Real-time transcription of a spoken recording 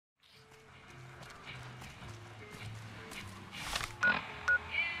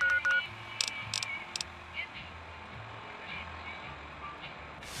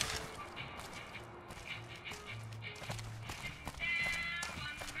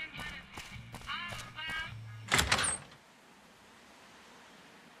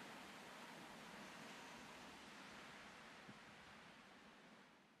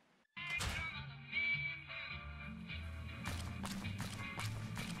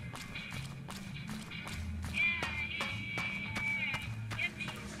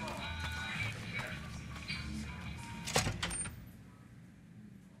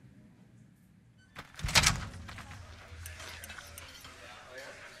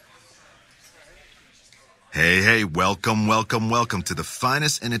Hey, welcome to the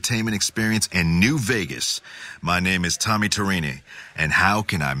finest entertainment experience in New Vegas. My name is Tommy Torini, and how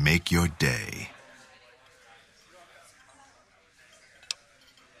can I make your day?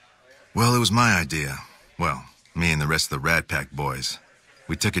 Well, it was my idea. Well, me and the rest of the Rat Pack boys.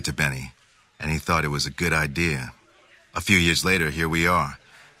 We took it to Benny, and he thought it was a good idea. A few years later, here we are,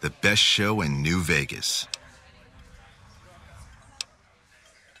 the best show in New Vegas.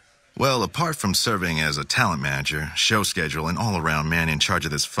 Well, apart from serving as a talent manager, show schedule, and all-around man in charge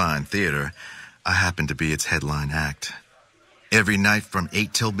of this fine theater, I happen to be its headline act. Every night from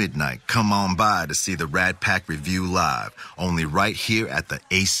 8 till midnight, come on by to see the Rat Pack Review live, only right here at the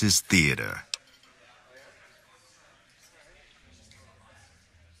Aces Theater.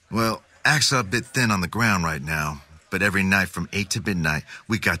 Well, acts are a bit thin on the ground right now, but every night from 8 to midnight,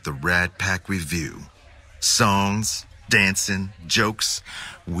 we got the Rat Pack Review. Songs, dancing, jokes,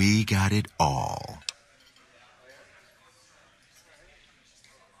 we got it all.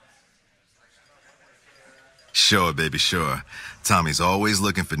 Sure, baby, sure. Tommy's always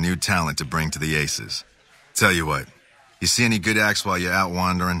looking for new talent to bring to the Aces. Tell you what, you see any good acts while you're out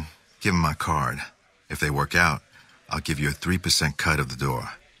wandering, give 'em my card. If they work out, I'll give you a 3% cut of the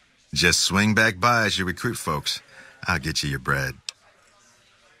door. Just swing back by as you recruit folks. I'll get you your bread.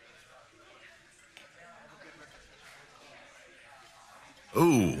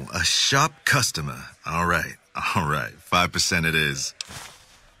 Ooh, a shop customer. All right. 5% it is.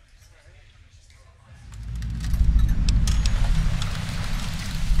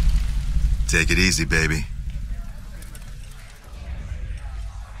 Take it easy, baby.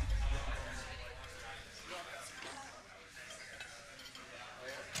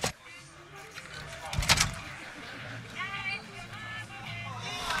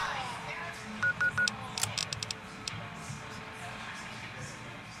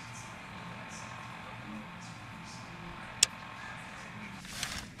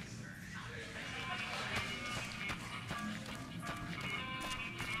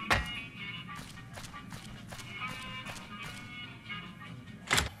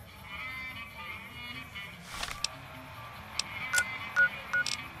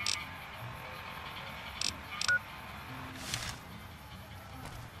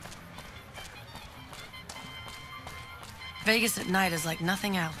 Vegas at night is like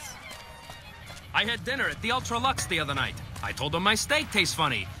nothing else. I had dinner at the Ultra Lux the other night. I told them my steak tastes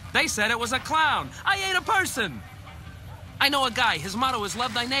funny. They said it was a clown. I ate a person. I know a guy. His motto is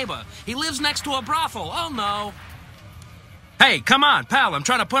love thy neighbor. He lives next to a brothel. Oh, no. Hey, come on, pal. I'm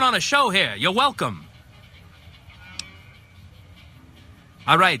trying to put on a show here. You're welcome.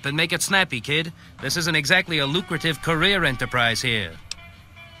 All right, then make it snappy, kid. This isn't exactly a lucrative career enterprise here.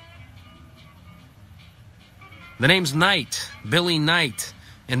 The name's Knight, Billy Knight,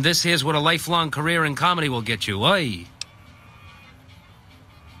 and this here's what a lifelong career in comedy will get you. Oi.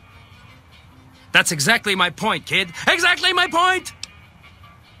 That's exactly my point, kid. Exactly my point!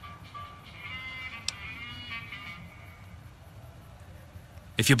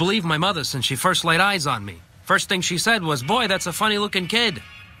 If you believe my mother, since she first laid eyes on me, first thing she said was, boy, that's a funny-looking kid.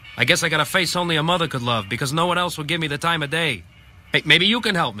 I guess I got a face only a mother could love, because no one else would give me the time of day. Hey, maybe you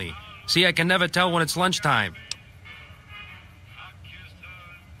can help me. See, I can never tell when it's lunchtime.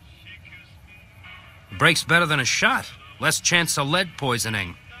 Breaks better than a shot. Less chance of lead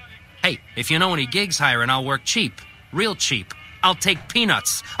poisoning. Hey, if you know any gigs hiring, I'll work cheap. Real cheap. I'll take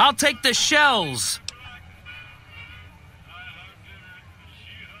peanuts. I'll take the shells.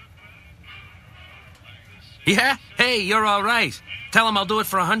 Yeah? Hey, you're all right. Tell him I'll do it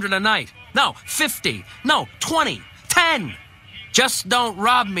for 100 a night. No, 50. No, 20. 10. Just don't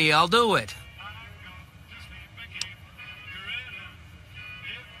rob me. I'll do it.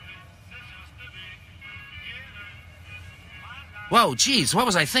 Whoa, geez, what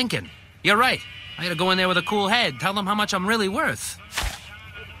was I thinking? You're right. I gotta go in there with a cool head. Tell them how much I'm really worth.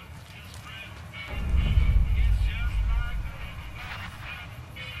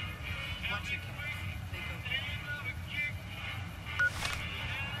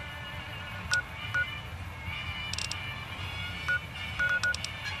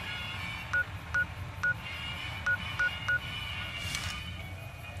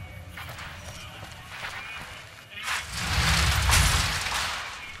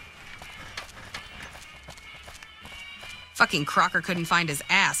 Fucking Crocker couldn't find his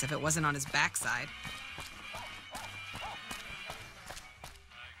ass if it wasn't on his backside.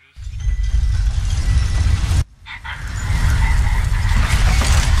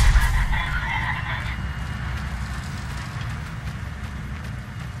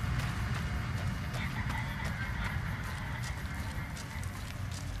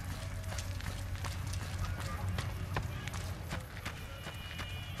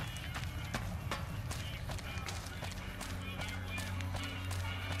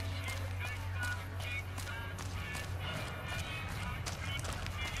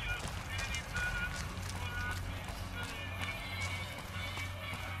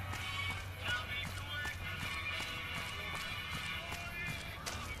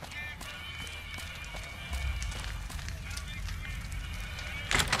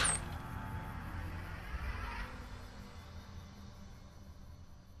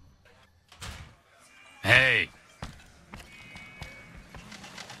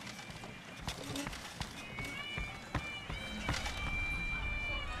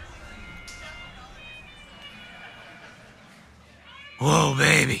 Whoa,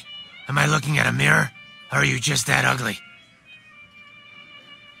 baby. Am I looking at a mirror? Or are you just that ugly?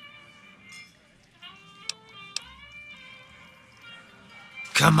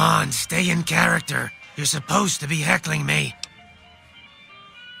 Come on, stay in character. You're supposed to be heckling me.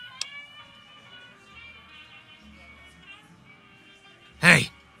 Hey,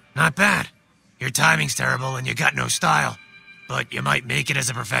 not bad. Your timing's terrible and you got no style. But you might make it as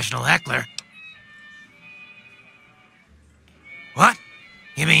a professional heckler. What?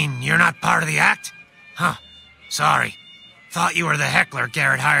 You mean you're not part of the act? Huh. Sorry. Thought you were the heckler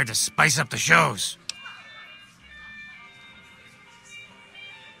Garrett hired to spice up the shows.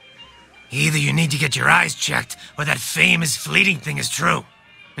 Either you need to get your eyes checked, or that fame is fleeting thing is true.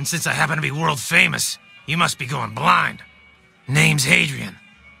 And since I happen to be world famous, you must be going blind. Name's Hadrian.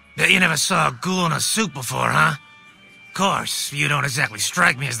 Bet you never saw a ghoul in a suit before, huh? Course, you don't exactly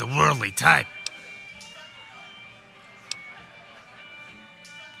strike me as the worldly type.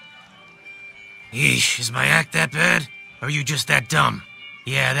 Yeesh, is my act that bad? Or are you just that dumb?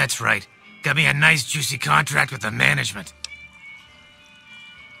 Yeah, that's right. Got me a nice juicy contract with the management.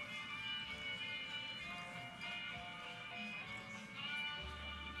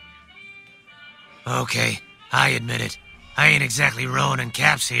 Okay, I admit it. I ain't exactly rowing in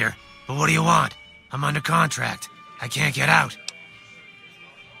caps here. But what do you want? I'm under contract. I can't get out.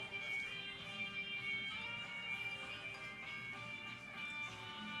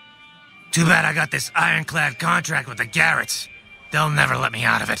 Too bad I got this ironclad contract with the Garretts. They'll never let me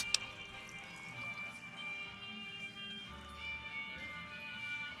out of it.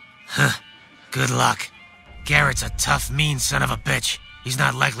 Huh. Good luck. Garrett's a tough, mean son of a bitch. He's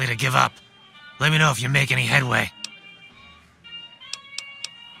not likely to give up. Let me know if you make any headway.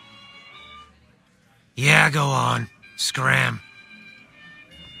 Yeah, go on. Scram.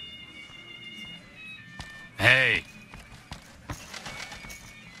 Hey.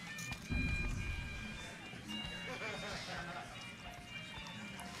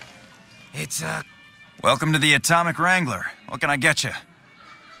 It's, Welcome to the Atomic Wrangler. What can I get you?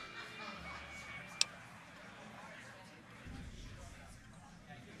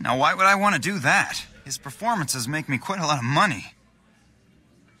 Now, why would I want to do that? His performances make me quite a lot of money.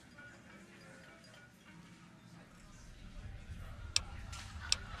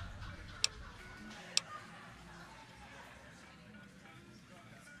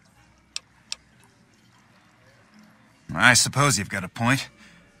 I suppose you've got a point.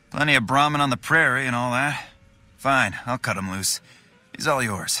 Plenty of Brahmin on the prairie and all that. Fine, I'll cut him loose. He's all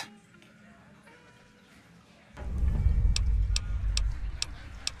yours.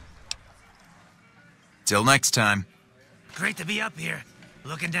 Till next time. great to be up here,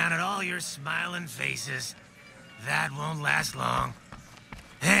 looking down at all your smiling faces. That won't last long.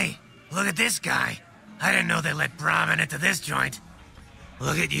 Hey, look at this guy. I didn't know they let Brahmin into this joint.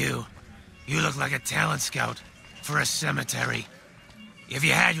 Look at you. You look like a talent scout for a cemetery. If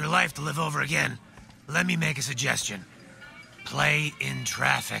you had your life to live over again, let me make a suggestion. Play in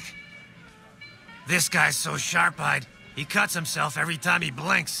traffic. This guy's so sharp-eyed, he cuts himself every time he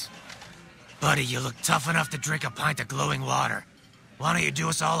blinks. Buddy, you look tough enough to drink a pint of glowing water. Why don't you do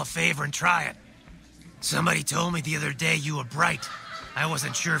us all a favor and try it? Somebody told me the other day you were bright. I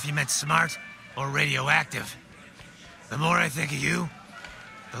wasn't sure if you meant smart or radioactive. The more I think of you,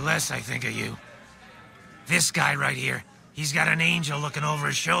 the less I think of you. This guy right here, he's got an angel looking over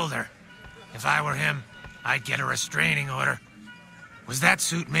his shoulder. If I were him, I'd get a restraining order. Was that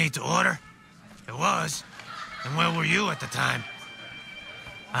suit made to order? It was. And where were you at the time?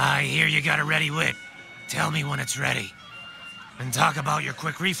 I hear you got a ready wit. Tell me when it's ready. And talk about your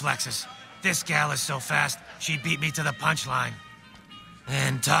quick reflexes. This gal is so fast, she beat me to the punchline.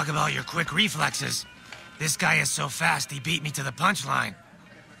 And talk about your quick reflexes. This guy is so fast, he beat me to the punchline.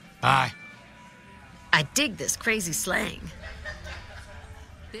 Bye. I dig this crazy slang.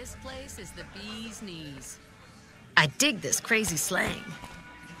 This place is the bee's knees. I dig this crazy slang.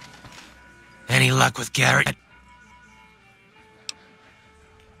 Any luck with Garrett?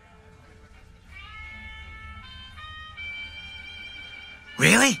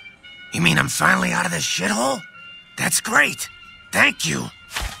 Really? You mean I'm finally out of this shithole? That's great. Thank you.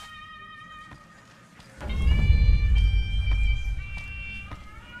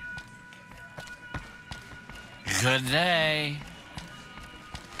 Good day.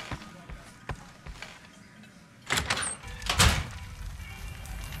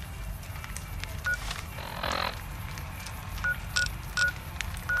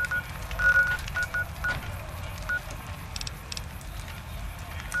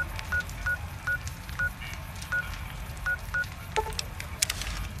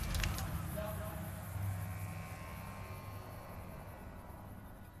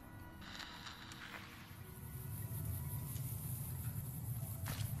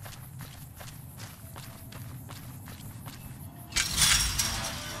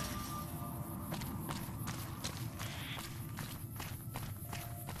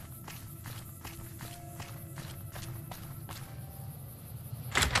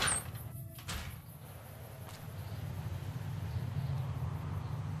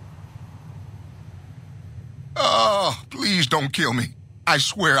 don't kill me. I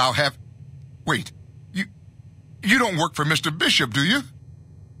swear I'll have... Wait, you don't work for Mr. Bishop, do you?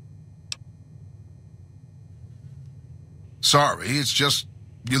 Sorry, it's just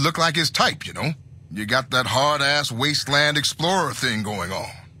you look like his type, you know? You got that hard-ass wasteland explorer thing going on.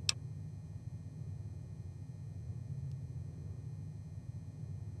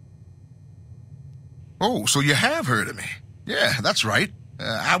 Oh, so you have heard of me. Yeah, that's right.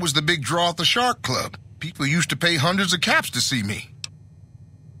 I was the big draw at the Shark Club. People used to pay hundreds of caps to see me.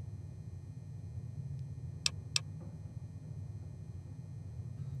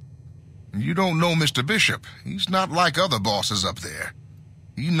 You don't know Mr. Bishop. He's not like other bosses up there.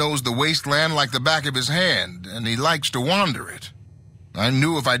 He knows the wasteland like the back of his hand, and he likes to wander it. I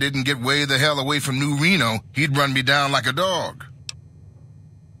knew if I didn't get way the hell away from New Reno, he'd run me down like a dog.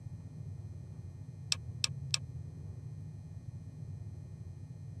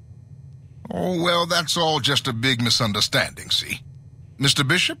 Oh, well, that's all just a big misunderstanding, see? Mr.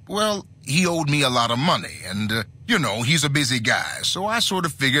 Bishop, well, he owed me a lot of money, and, you know, he's a busy guy, so I sort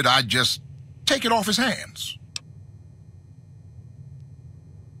of figured I'd just take it off his hands.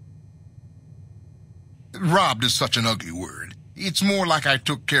 Robbed is such an ugly word. It's more like I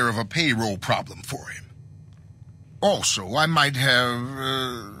took care of a payroll problem for him. Also, I might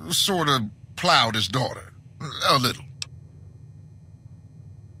have, sort of plowed his daughter. A little.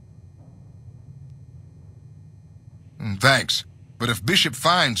 Thanks. But if Bishop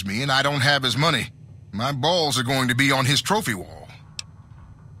finds me and I don't have his money, my balls are going to be on his trophy wall.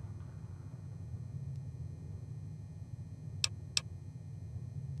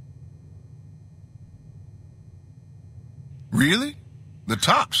 Really? The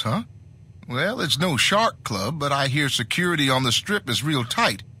tops, huh? Well, it's no shark club, but I hear security on the strip is real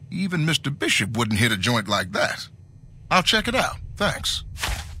tight. Even Mr. Bishop wouldn't hit a joint like that. I'll check it out. Thanks.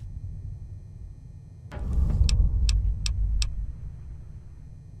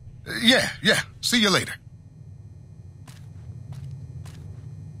 Yeah. See you later.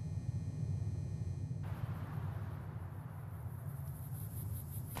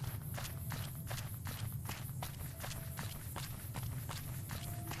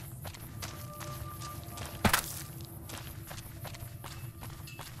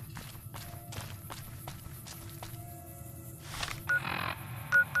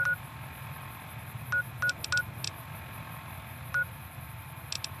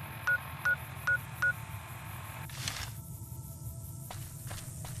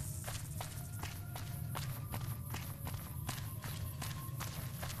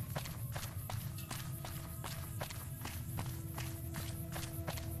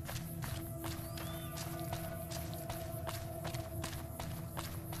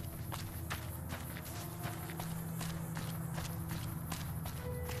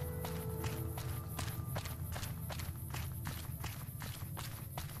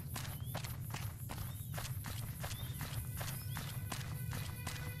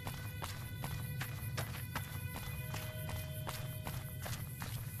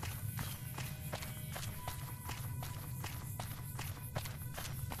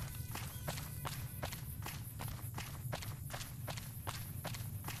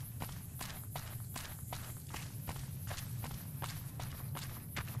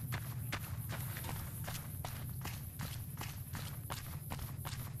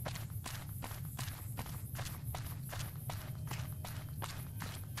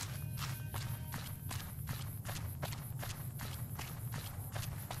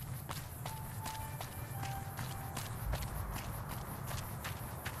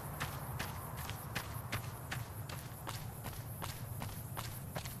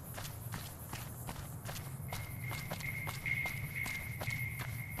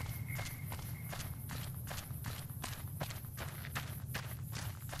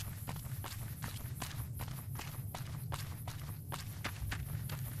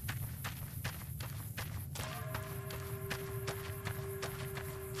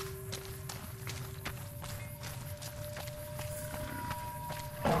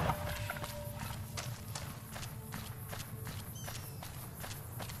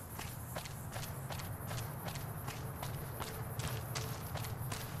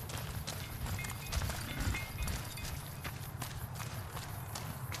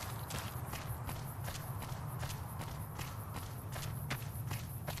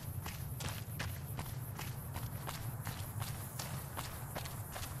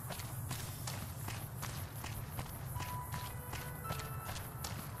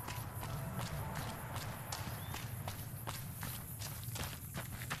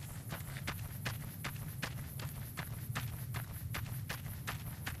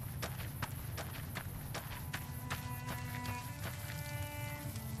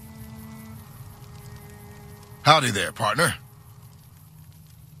 Howdy there, partner.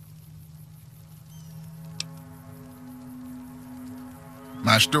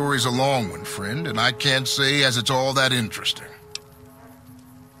 My story's a long one, friend, and I can't say as it's all that interesting.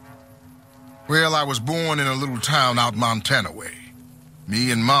 Well, I was born in a little town out Montana way.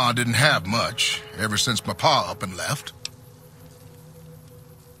 Me and Ma didn't have much, ever since my pa up and left.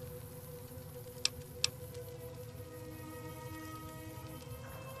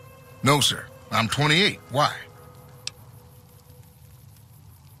 No, sir. I'm 28. Why?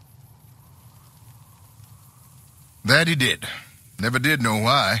 That he did. Never did know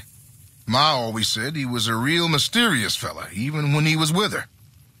why. Ma always said he was a real mysterious fella, even when he was with her.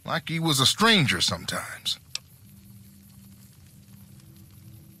 Like he was a stranger sometimes.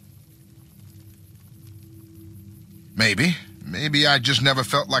 Maybe. Maybe I just never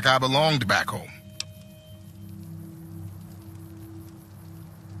felt like I belonged back home.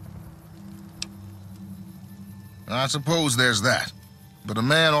 I suppose there's that. But a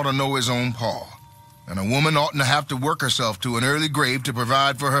man ought to know his own paw. And a woman oughtn't to have to work herself to an early grave to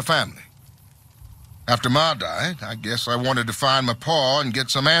provide for her family. After Ma died, I guess I wanted to find my pa and get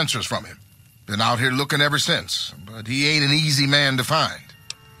some answers from him. Been out here looking ever since, but he ain't an easy man to find.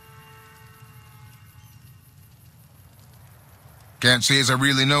 Can't say as I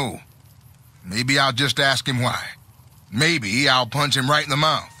really know. Maybe I'll just ask him why. Maybe I'll punch him right in the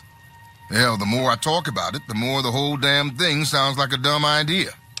mouth. Hell, the more I talk about it, the more the whole damn thing sounds like a dumb idea.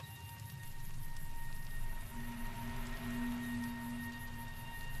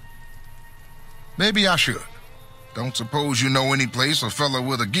 Maybe I should. Don't suppose you know any place a fella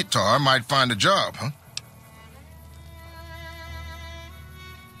with a guitar might find a job, huh?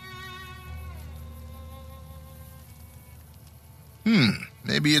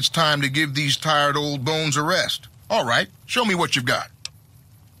 Maybe it's time to give these tired old bones a rest. All right, show me what you've got.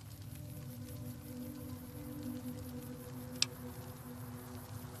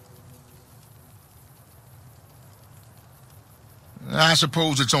 I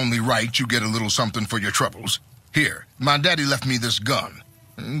suppose it's only right you get a little something for your troubles. Here, my daddy left me this gun.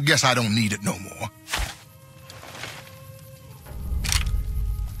 Guess I don't need it no more.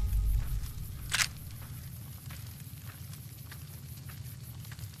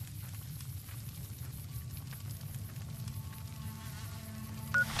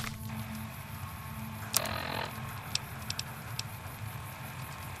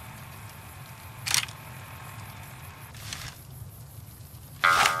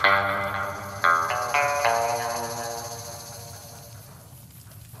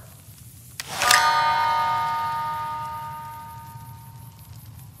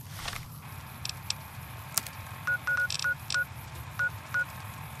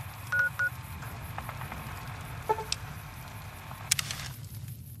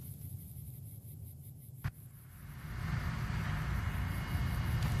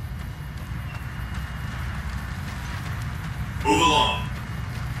 Move along.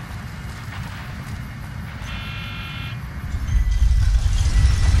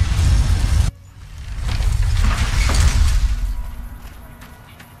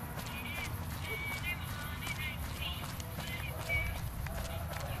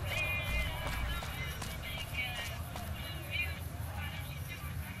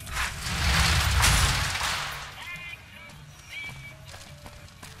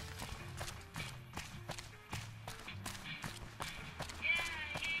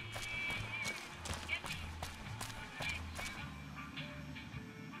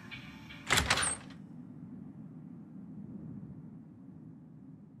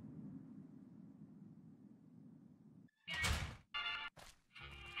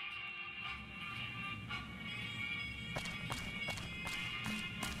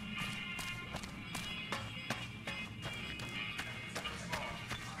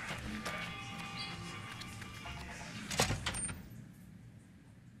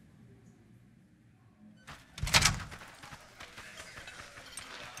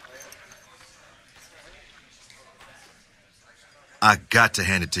 I got to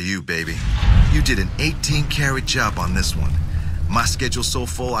hand it to you, baby. You did an 18-carat job on this one. My schedule's so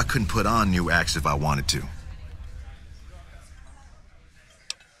full I couldn't put on new acts if I wanted to.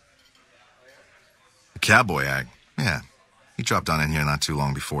 The cowboy act? Yeah. He dropped on in here not too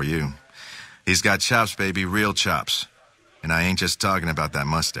long before you. He's got chops, baby, real chops. And I ain't just talking about that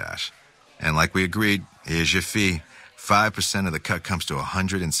mustache. And like we agreed, here's your fee. 5% of the cut comes to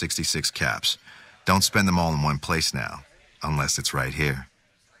 166 caps. Don't spend them all in one place now. Unless it's right here.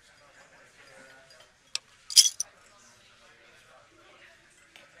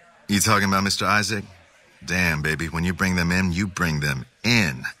 You talking about Mr. Isaac? Damn, baby, when you bring them in, you bring them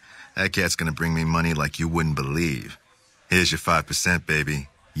in. That cat's gonna bring me money like you wouldn't believe. Here's your 5%, baby.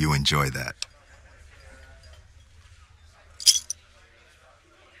 You enjoy that.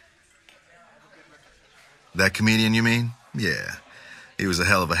 That comedian, you mean? Yeah. He was a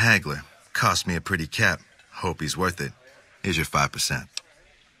hell of a haggler. Cost me a pretty cap. Hope he's worth it. Here's your 5%.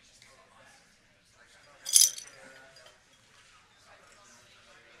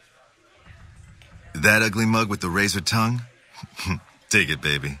 That ugly mug with the razor tongue? Take it,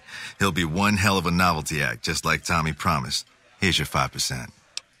 baby. He'll be one hell of a novelty act, just like Tommy promised. Here's your 5%.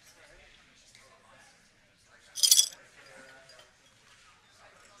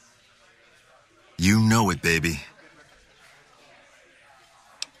 You know it, baby.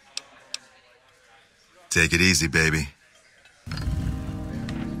 Take it easy, baby.